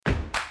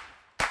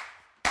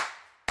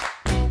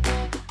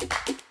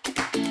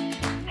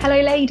Hello,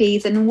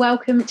 ladies, and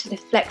welcome to the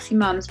Flexi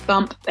Mums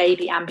Bump,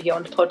 Baby and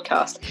Beyond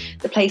podcast,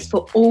 the place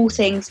for all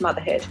things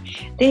motherhood.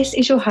 This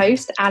is your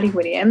host, Ali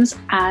Williams,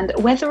 and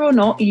whether or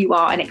not you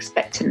are an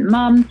expectant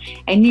mum,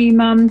 a new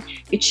mum,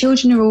 your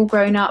children are all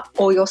grown up,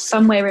 or you're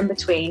somewhere in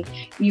between,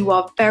 you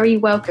are very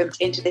welcomed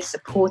into this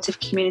supportive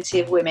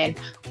community of women,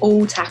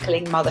 all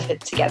tackling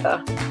motherhood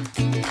together.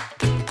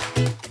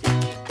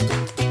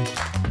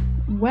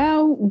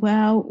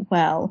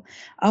 Well.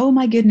 Oh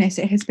my goodness,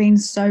 it has been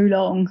so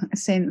long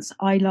since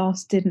I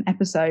last did an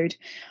episode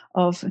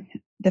of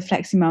the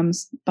Flexi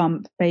Mums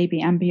Bump,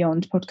 Baby and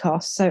Beyond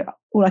podcast. So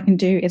all I can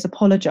do is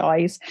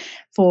apologise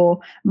for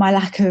my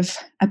lack of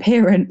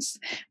appearance.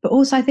 But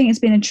also I think it's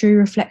been a true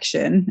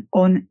reflection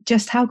on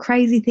just how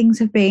crazy things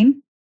have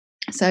been.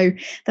 So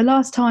the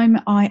last time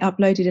I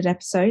uploaded an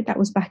episode, that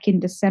was back in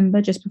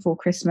December, just before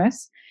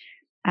Christmas.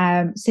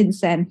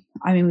 Since then,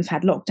 I mean, we've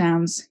had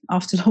lockdowns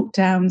after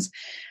lockdowns,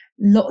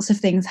 lots of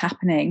things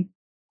happening.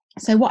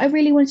 So what I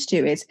really want to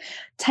do is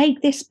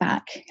take this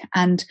back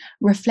and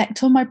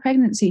reflect on my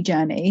pregnancy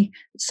journey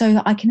so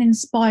that I can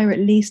inspire at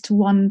least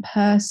one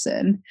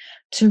person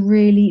to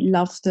really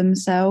love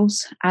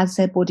themselves as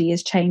their body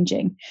is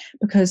changing.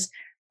 Because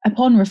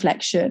upon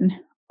reflection,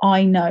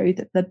 I know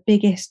that the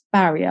biggest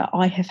barrier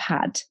I have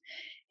had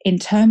in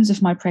terms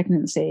of my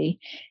pregnancy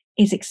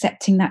is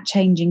accepting that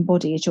changing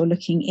body as you're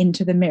looking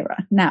into the mirror.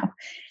 Now,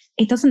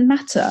 it doesn't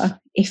matter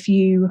if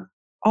you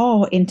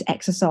are into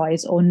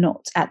exercise or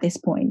not at this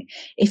point,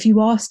 if you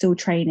are still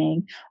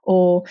training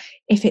or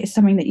if it's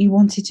something that you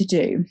wanted to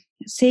do.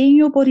 Seeing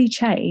your body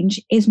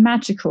change is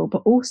magical,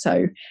 but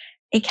also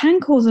it can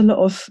cause a lot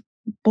of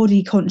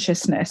body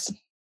consciousness.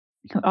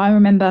 I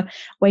remember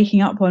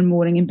waking up one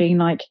morning and being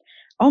like,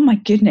 oh my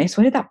goodness,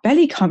 where did that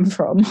belly come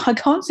from? I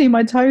can't see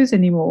my toes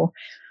anymore.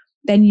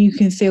 Then you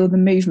can feel the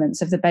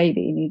movements of the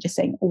baby and you just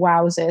think,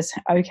 wowzers,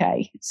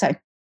 okay. So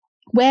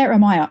where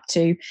am I up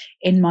to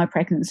in my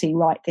pregnancy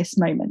right this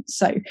moment?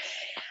 So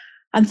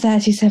I'm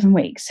 37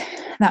 weeks.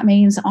 That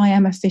means I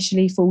am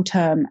officially full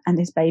term and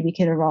this baby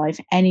could arrive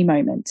any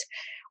moment.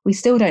 We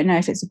still don't know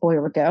if it's a boy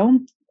or a girl.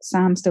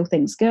 Sam still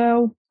thinks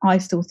girl. I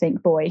still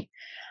think boy.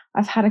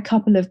 I've had a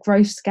couple of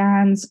growth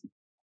scans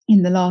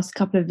in the last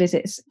couple of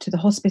visits to the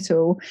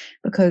hospital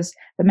because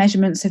the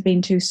measurements have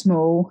been too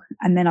small,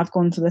 and then I've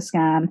gone for the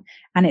scan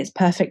and it's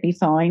perfectly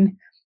fine.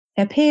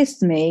 It appears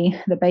to me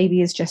the baby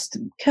is just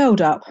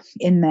curled up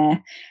in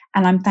there,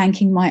 and I'm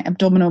thanking my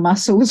abdominal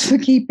muscles for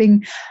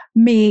keeping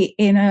me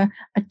in a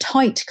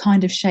tight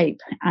kind of shape,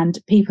 and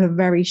people are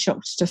very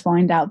shocked to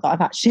find out that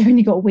I've actually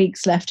only got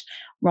weeks left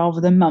rather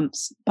than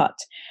months. But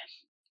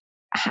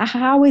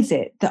how is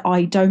it that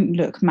I don't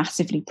look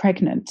massively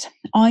pregnant?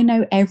 I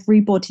know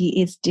everybody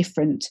is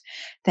different.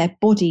 Their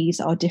bodies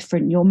are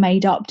different. You're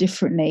made up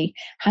differently.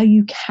 How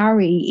you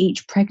carry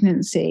each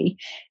pregnancy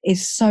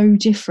is so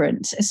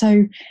different.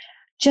 So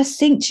just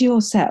think to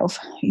yourself,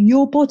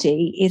 your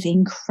body is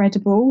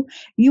incredible.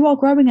 You are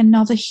growing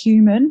another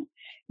human.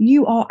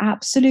 You are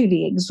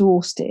absolutely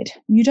exhausted.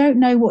 You don't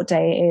know what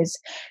day it is.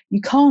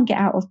 You can't get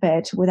out of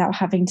bed without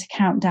having to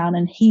count down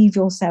and heave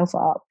yourself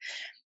up.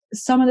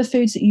 Some of the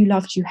foods that you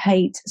loved, you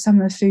hate. Some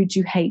of the foods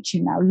you hate,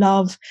 you now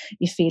love.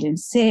 You're feeling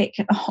sick.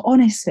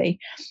 Honestly,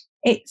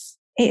 it's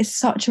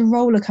such a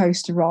roller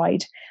coaster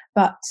ride.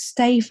 But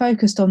stay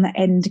focused on the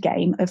end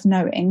game of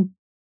knowing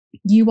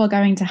you are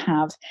going to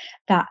have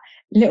that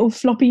little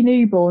floppy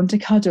newborn to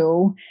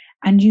cuddle,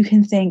 and you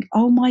can think,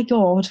 oh my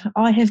God,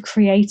 I have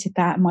created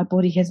that and my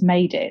body has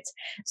made it.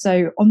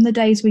 So on the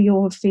days where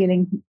you're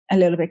feeling a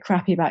little bit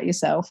crappy about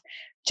yourself,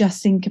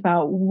 just think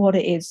about what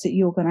it is that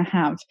you're going to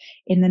have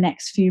in the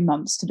next few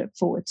months to look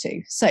forward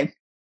to. So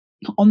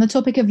on the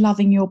topic of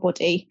loving your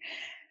body,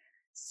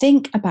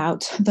 think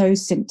about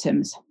those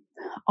symptoms.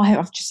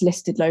 I've just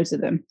listed loads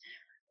of them.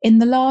 In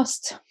the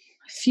last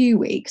few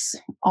weeks,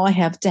 I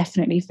have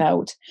definitely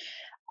felt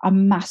a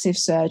massive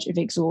surge of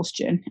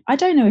exhaustion. I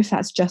don't know if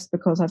that's just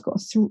because I've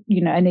got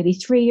a nearly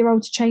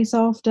 3-year-old to chase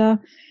after.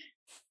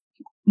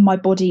 My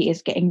body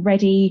is getting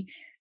ready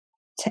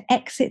to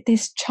exit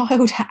this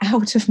child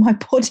out of my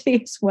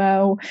body as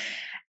well.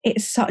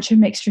 It's such a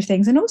mixture of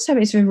things. And also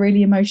it's a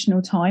really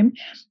emotional time.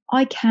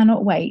 I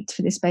cannot wait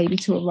for this baby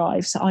to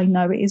arrive, so I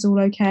know it is all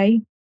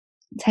okay.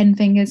 10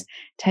 fingers,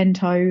 10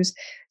 toes,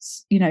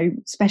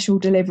 special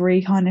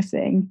delivery kind of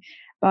thing.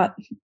 But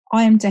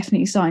I am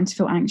definitely starting to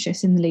feel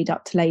anxious in the lead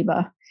up to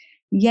labour.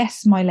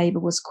 Yes, my labour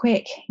was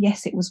quick.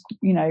 Yes, it was,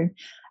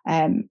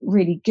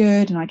 really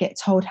good. And I get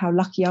told how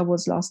lucky I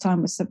was last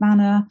time with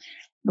Savannah,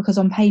 because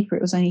on paper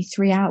it was only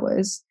 3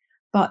 hours.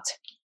 But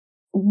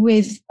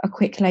with a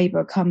quick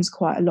labour comes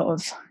quite a lot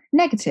of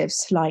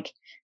negatives, like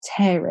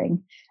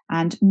tearing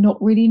and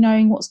not really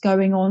knowing what's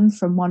going on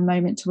from one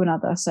moment to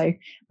another. So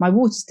my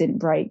waters didn't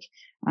break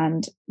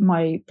and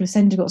my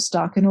placenta got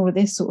stuck and all of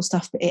this sort of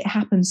stuff, but it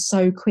happened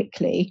so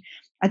quickly.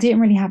 I didn't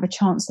really have a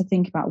chance to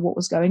think about what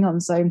was going on.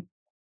 So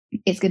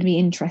it's going to be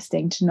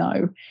interesting to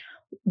know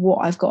what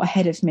I've got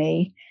ahead of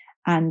me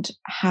and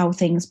how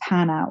things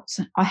pan out.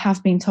 I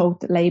have been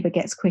told that labour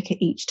gets quicker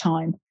each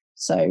time.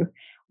 So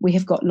we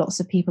have got lots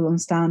of people on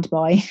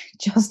standby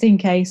just in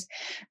case,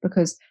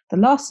 because the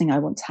last thing I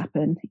want to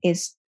happen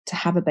is to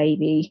have a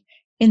baby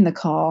in the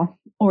car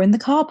or in the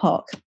car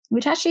park,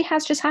 which actually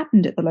has just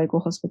happened at the local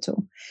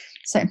hospital.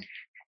 So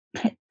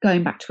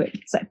going back to it.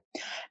 So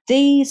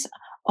these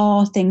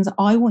are things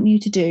I want you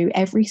to do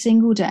every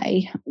single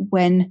day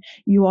when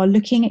you are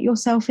looking at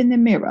yourself in the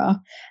mirror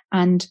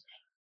and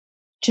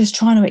just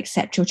trying to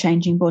accept your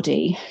changing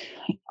body.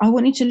 I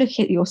want you to look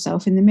at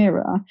yourself in the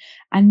mirror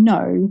and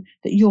know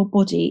that your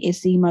body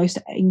is the most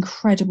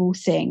incredible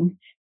thing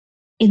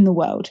in the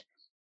world.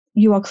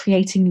 You are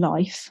creating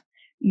life.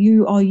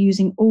 You are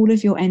using all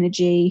of your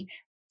energy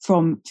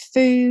from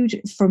food,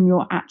 from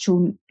your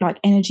actual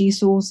energy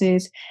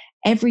sources.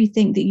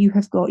 Everything that you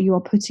have got, you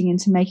are putting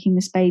into making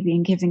this baby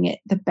and giving it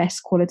the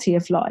best quality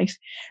of life.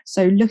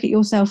 So look at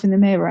yourself in the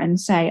mirror and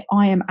say,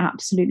 I am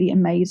absolutely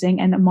amazing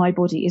and my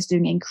body is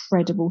doing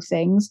incredible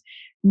things.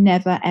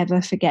 Never,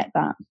 ever forget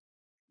that.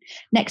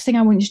 Next thing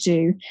I want you to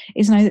do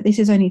is know that this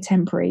is only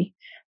temporary.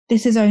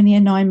 This is only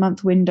a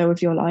 9-month window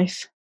of your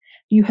life.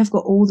 You have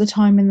got all the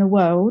time in the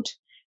world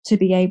to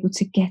be able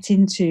to get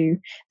into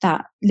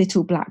that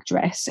little black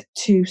dress,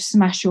 to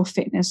smash your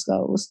fitness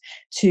goals,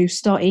 to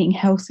start eating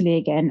healthily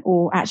again,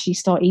 or actually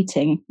start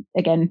eating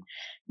again,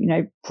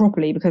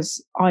 properly,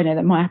 because I know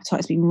that my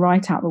appetite's been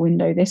right out the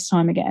window this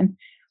time again.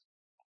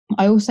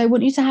 I also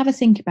want you to have a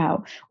think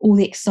about all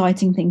the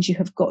exciting things you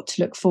have got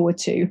to look forward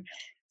to.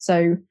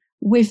 So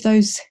with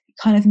those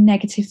kind of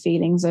negative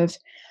feelings of,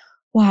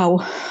 wow,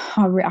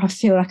 I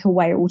feel like a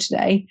whale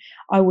today,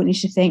 I want you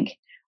to think,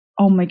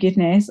 oh my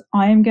goodness,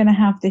 I am going to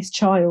have this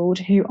child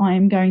who I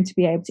am going to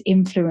be able to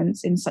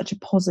influence in such a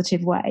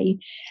positive way.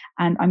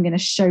 And I'm going to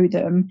show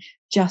them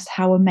just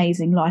how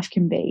amazing life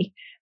can be.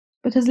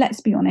 Because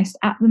let's be honest,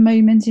 at the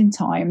moment in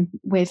time,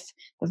 with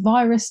the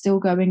virus still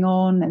going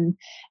on and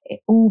it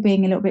all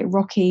being a little bit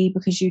rocky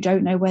because you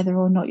don't know whether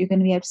or not you're going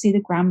to be able to see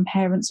the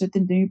grandparents with the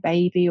new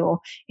baby, or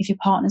if your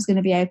partner's going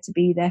to be able to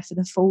be there for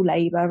the full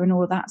labour and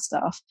all of that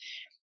stuff,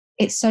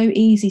 it's so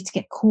easy to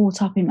get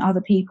caught up in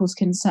other people's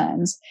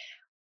concerns.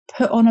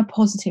 Put on a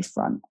positive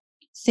front,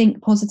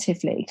 think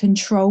positively,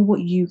 control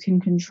what you can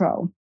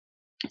control.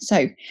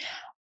 So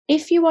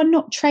if you are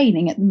not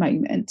training at the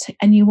moment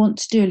and you want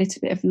to do a little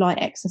bit of light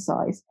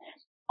exercise,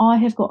 I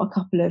have got a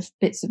couple of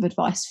bits of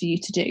advice for you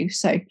to do.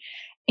 So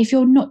if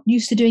you're not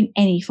used to doing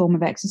any form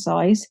of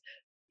exercise,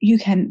 you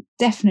can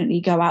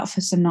definitely go out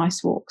for some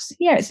nice walks.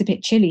 Yeah, it's a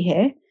bit chilly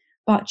here,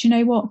 but you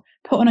know what?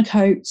 Put on a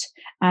coat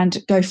and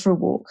go for a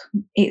walk.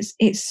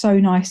 It's so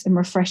nice and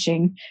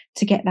refreshing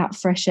to get that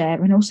fresh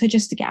air, and also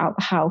just to get out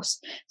the house,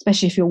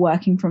 especially if you're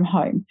working from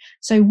home.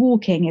 So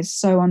walking is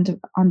so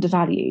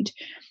undervalued.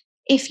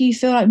 If you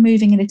feel like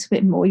moving a little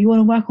bit more, you want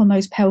to work on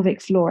those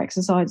pelvic floor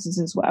exercises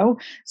as well.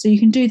 So you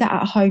can do that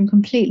at home,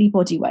 completely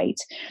body weight.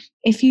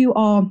 If you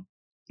are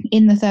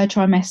in the 3rd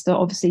trimester,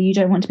 obviously you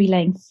don't want to be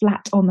laying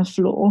flat on the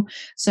floor.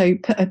 So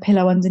put a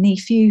pillow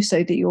underneath you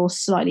so that you're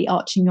slightly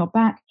arching your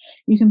back.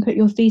 You can put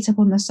your feet up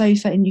on the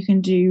sofa and you can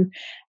do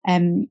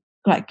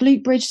like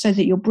glute bridge, so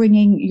that you're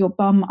bringing your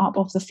bum up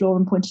off the floor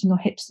and pointing your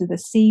hips to the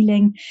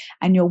ceiling,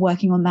 and you're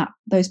working on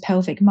those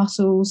pelvic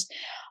muscles.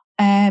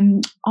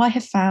 I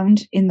have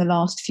found in the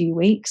last few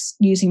weeks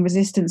using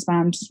resistance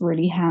bands is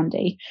really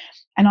handy,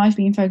 and I've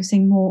been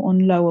focusing more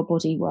on lower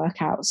body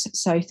workouts,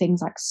 so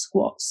things like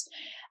squats,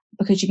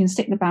 because you can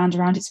stick the band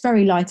around. It's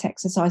very light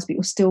exercise, but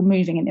you're still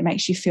moving and it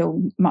makes you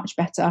feel much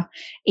better,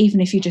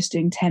 even if you're just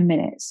doing 10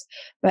 minutes.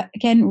 But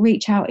again,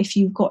 reach out if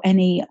you've got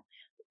any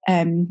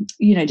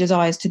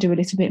desires to do a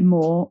little bit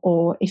more,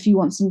 or if you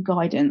want some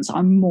guidance,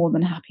 I'm more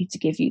than happy to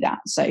give you that.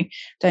 So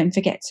don't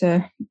forget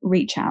to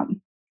reach out,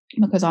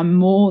 because I'm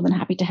more than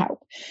happy to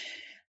help.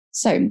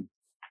 So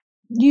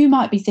you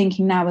might be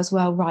thinking now as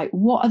well, right,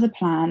 what are the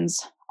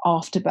plans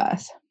after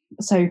birth?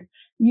 So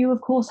you,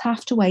 of course,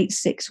 have to wait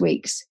 6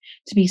 weeks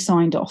to be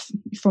signed off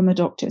from the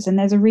doctors. And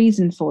there's a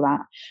reason for that.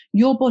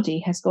 Your body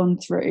has gone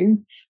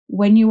through,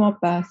 when you are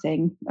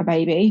birthing a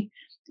baby,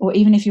 or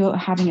even if you're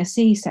having a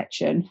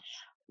C-section,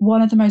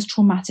 one of the most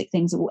traumatic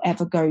things it will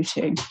ever go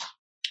to.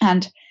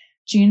 And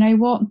do you know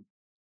what?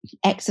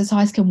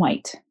 Exercise can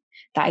wait.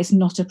 That is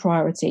not a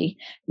priority.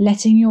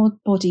 Letting your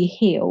body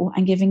heal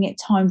and giving it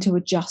time to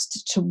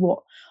adjust to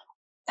what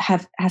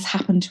has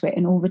happened to it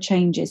and all the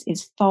changes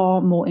is far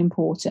more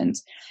important.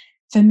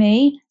 For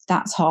me,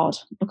 that's hard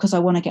because I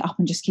want to get up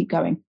and just keep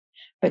going.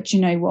 But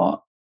you know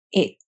what?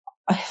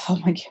 Oh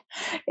my God,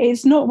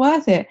 it's not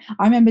worth it.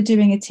 I remember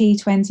doing a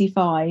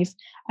T25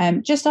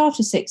 just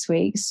after 6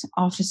 weeks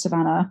after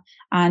Savannah,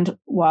 and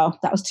wow,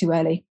 that was too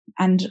early.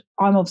 And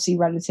I'm obviously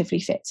relatively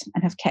fit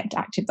and have kept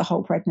active the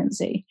whole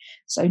pregnancy.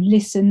 So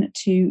listen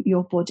to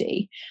your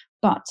body.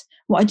 But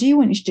what I do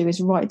want you to do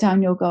is write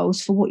down your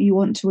goals for what you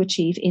want to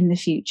achieve in the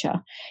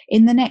future.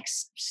 In the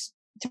next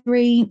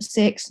 3,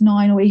 6,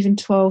 9, or even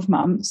 12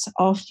 months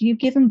after you've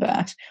given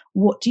birth,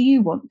 what do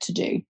you want to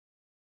do?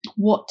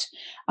 What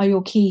are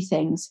your key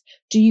things?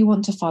 Do you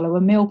want to follow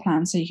a meal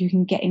plan so you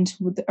can get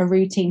into a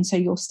routine so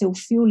you're still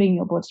fueling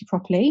your body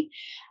properly?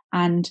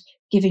 And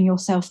giving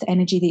yourself the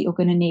energy that you're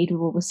going to need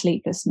with all the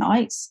sleepless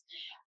nights?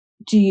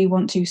 Do you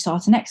want to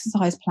start an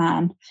exercise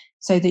plan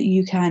so that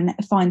you can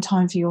find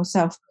time for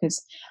yourself?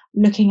 Because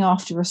looking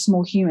after a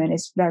small human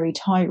is very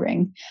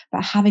tiring,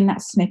 but having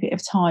that snippet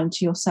of time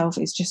to yourself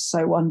is just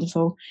so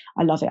wonderful.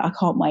 I love it. I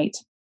can't wait.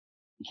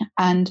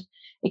 And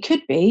it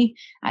could be,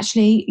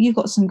 actually, you've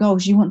got some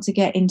goals. You want to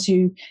get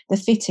into the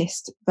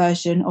fittest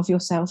version of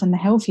yourself and the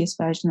healthiest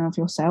version of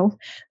yourself,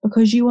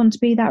 because you want to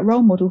be that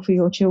role model for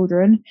your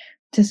children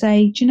to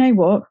say, do you know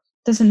what?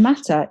 Doesn't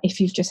matter if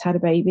you've just had a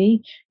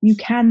baby, you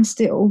can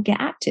still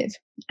get active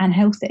and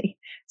healthy.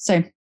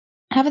 So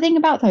have a think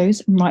about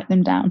those and write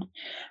them down.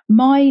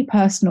 My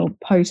personal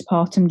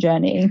postpartum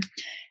journey,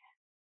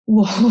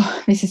 whoa,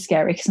 this is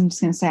scary because I'm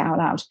just going to say it out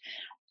loud.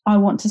 I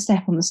want to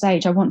step on the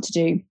stage. I want to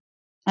do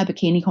a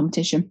bikini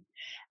competition.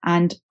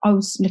 And I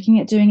was looking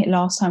at doing it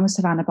last time with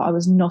Savannah, but I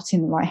was not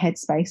in the right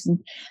headspace. And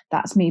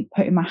that's me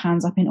putting my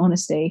hands up in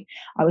honesty.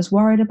 I was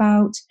worried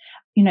about,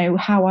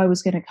 how I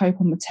was going to cope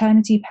on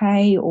maternity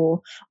pay,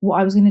 or what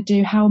I was going to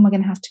do. How am I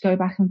going to have to go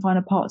back and find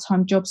a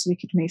part-time job so we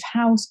could move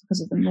house because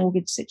of the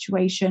mortgage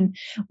situation?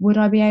 Would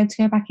I be able to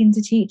go back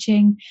into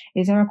teaching?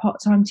 Is there a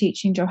part-time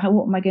teaching job?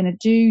 What am I going to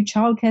do?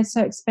 Childcare is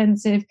so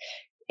expensive,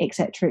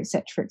 etc.,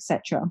 etc.,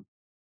 etc.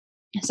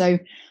 So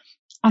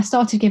I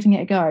started giving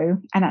it a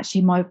go, and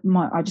actually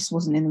I just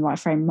wasn't in the right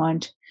frame of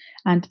mind.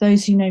 And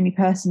those who know me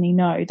personally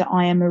know that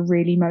I am a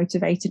really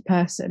motivated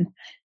person.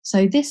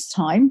 So this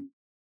time,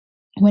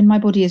 when my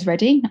body is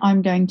ready,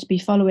 I'm going to be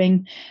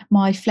following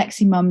my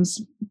Flexi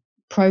Mums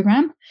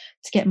program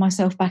to get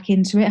myself back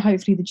into it.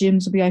 Hopefully the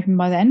gyms will be open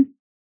by then.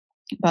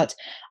 But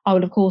I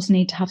will, of course,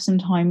 need to have some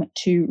time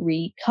to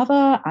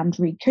recover and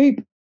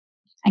recoup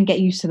and get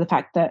used to the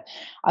fact that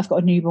I've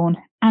got a newborn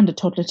and a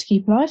toddler to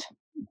keep alive.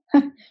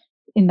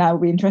 And that will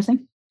be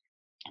interesting.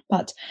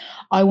 But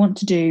I want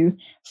to do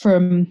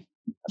from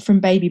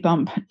baby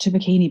bump to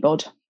bikini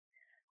bod.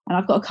 And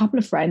I've got a couple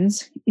of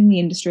friends in the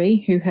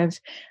industry who have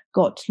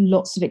got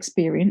lots of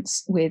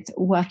experience with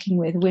working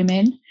with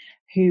women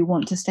who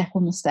want to step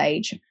on the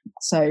stage.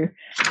 So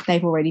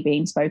they've already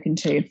been spoken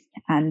to,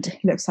 and it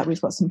looks like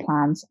we've got some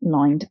plans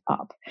lined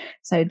up.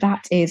 So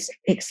that is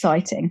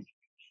exciting.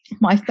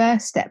 My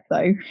first step,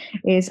 though,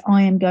 is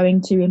I am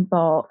going to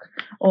embark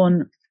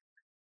on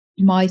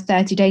my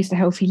 30 days to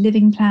healthy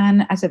living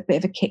plan as a bit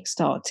of a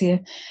kickstart to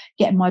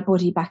get my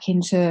body back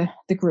into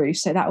the groove.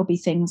 So that will be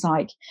things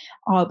like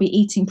I'll be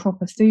eating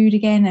proper food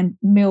again and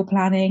meal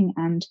planning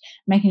and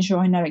making sure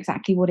I know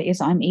exactly what it is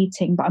I'm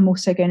eating. But I'm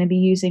also going to be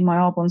using my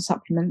Arbonne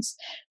supplements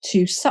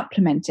to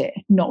supplement it,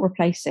 not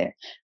replace it.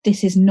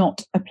 This is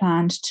not a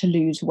plan to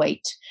lose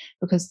weight,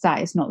 because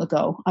that is not the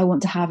goal. I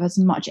want to have as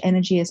much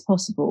energy as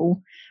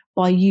possible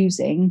by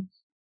using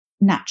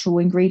natural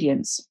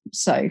ingredients.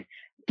 So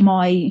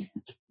my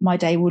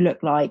day will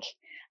look like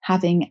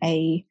having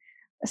a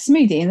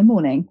smoothie in the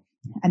morning,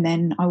 and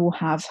then I will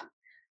have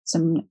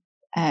some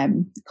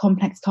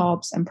complex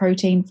carbs and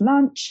protein for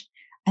lunch,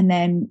 and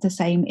then the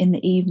same in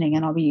the evening,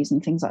 and I'll be using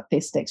things like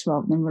fizz sticks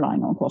rather than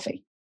relying on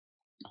coffee.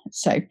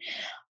 So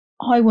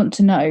I want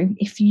to know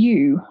if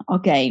you are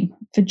game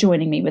for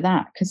joining me with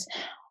that, because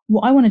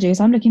what I want to do is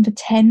I'm looking for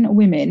 10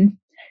 women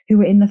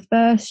who are in the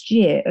first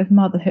year of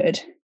motherhood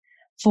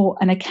for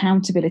an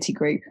accountability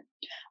group.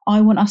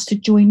 I want us to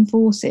join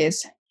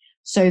forces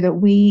so that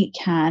we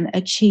can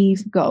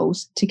achieve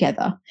goals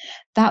together.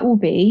 That will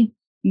be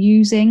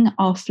using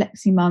our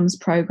Flexi Mums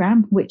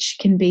program, which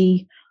can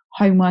be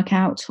home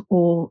workout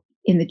or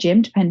in the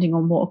gym, depending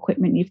on what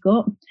equipment you've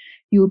got.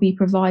 You will be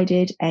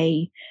provided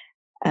a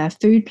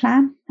food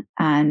plan,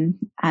 and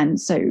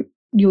so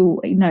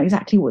you'll know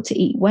exactly what to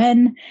eat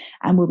when,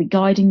 and we'll be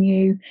guiding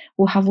you.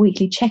 We'll have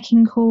weekly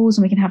check-in calls,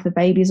 and we can have the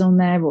babies on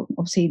there, or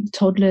obviously the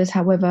toddlers,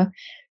 however,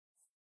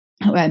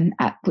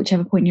 at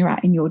whichever point you're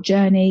at in your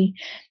journey.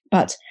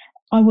 But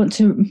I want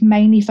to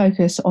mainly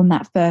focus on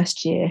that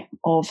first year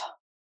of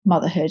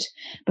motherhood,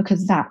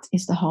 because that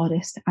is the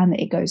hardest and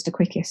it goes the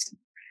quickest.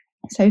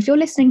 So if you're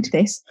listening to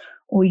this,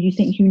 or you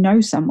think you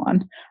know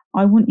someone,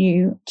 I want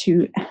you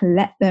to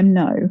let them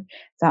know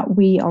that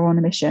we are on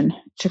a mission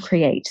to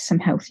create some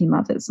healthy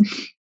mothers.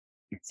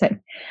 So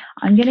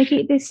I'm going to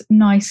keep this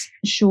nice,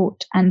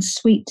 short and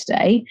sweet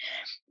today,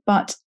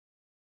 but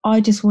I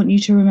just want you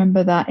to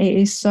remember that it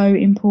is so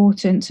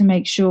important to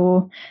make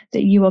sure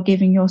that you are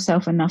giving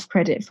yourself enough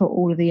credit for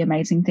all of the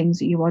amazing things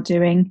that you are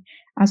doing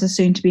as a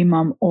soon-to-be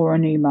mum or a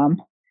new mum.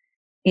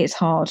 It's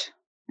hard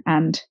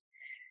and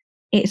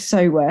it's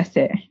so worth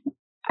it.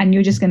 And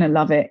you're just going to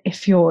love it.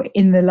 If you're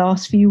in the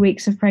last few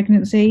weeks of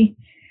pregnancy,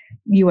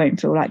 you won't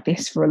feel like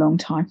this for a long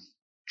time.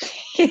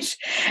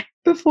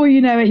 Before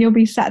you know it, you'll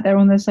be sat there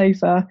on the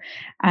sofa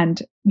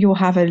and you'll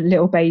have a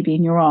little baby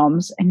in your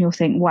arms and you'll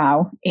think,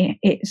 wow,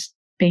 it's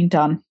being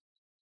done.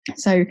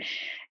 So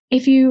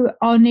if you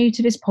are new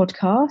to this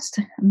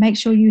podcast, make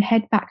sure you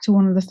head back to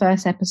one of the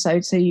first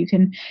episodes so you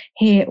can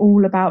hear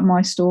all about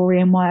my story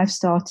and why I've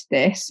started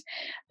this.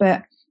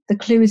 But the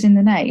clue is in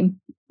the name.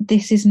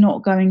 This is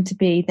not going to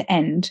be the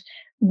end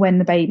when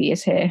the baby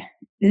is here.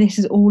 this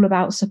is all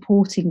about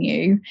supporting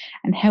you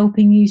and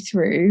helping you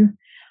through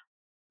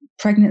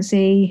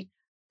pregnancy,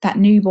 that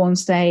newborn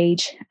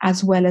stage,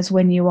 as well as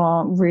when you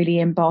are really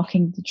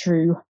embarking the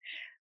true,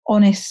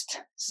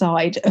 honest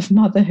side of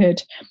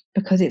motherhood,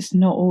 because it's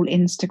not all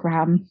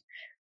Instagram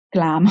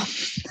glam.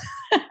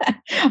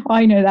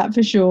 I know that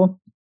for sure.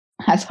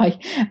 As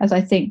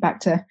I think back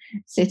to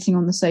sitting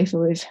on the sofa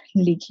with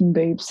leaking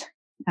boobs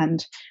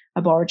and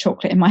a bar of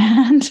chocolate in my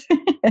hand.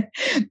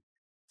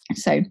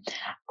 So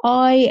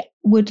I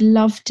would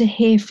love to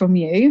hear from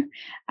you,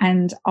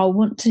 and I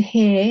want to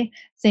hear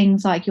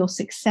things like your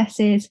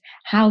successes,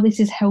 how this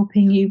is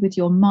helping you with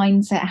your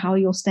mindset, how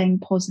you're staying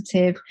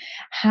positive,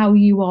 how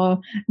you are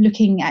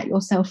looking at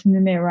yourself in the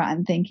mirror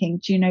and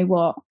thinking, do you know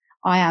what?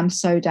 I am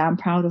so damn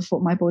proud of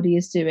what my body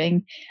is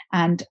doing,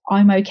 and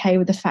I'm okay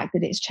with the fact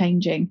that it's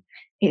changing.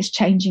 It's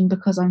changing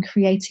because I'm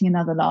creating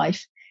another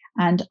life.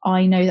 And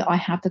I know that I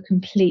have the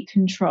complete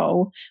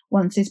control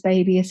once this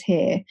baby is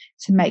here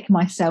to make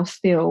myself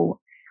feel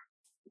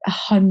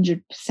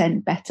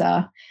 100%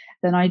 better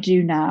than I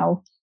do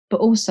now. But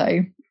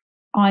also,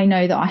 I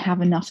know that I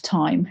have enough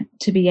time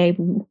to be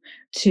able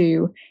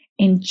to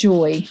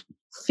enjoy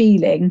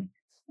feeling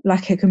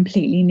like a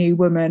completely new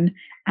woman,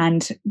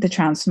 and the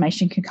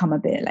transformation can come a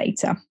bit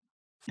later.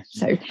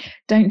 So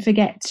don't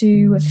forget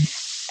to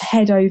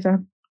head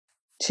over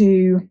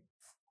to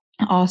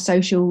our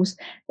socials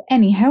for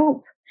any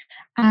help,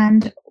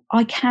 and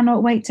I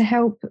cannot wait to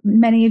help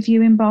many of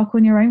you embark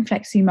on your own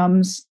Flexi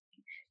Mums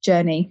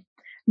journey.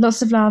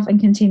 Lots of love and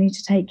continue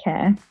to take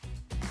care.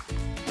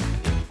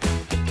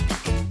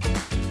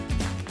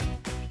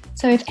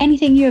 So if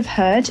anything you have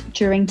heard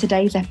during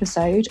today's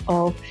episode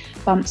of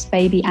Bumps,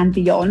 Baby and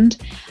Beyond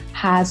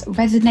has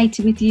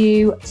resonated with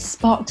you,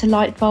 sparked a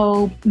light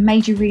bulb,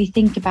 made you really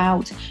think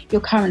about your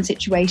current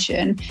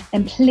situation,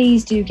 then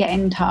please do get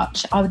in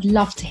touch. I would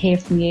love to hear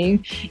from you.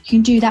 You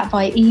can do that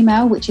via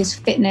email, which is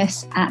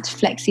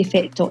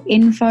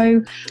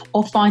fitness@flexifit.info,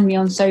 or find me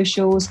on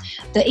socials.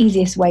 The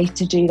easiest way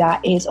to do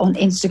that is on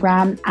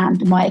Instagram,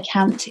 and my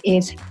account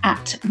is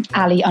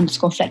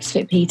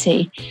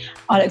 @Ali_FlexFitPT.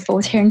 I look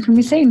forward to hearing from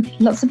you soon.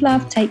 Lots of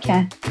love. Take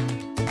care.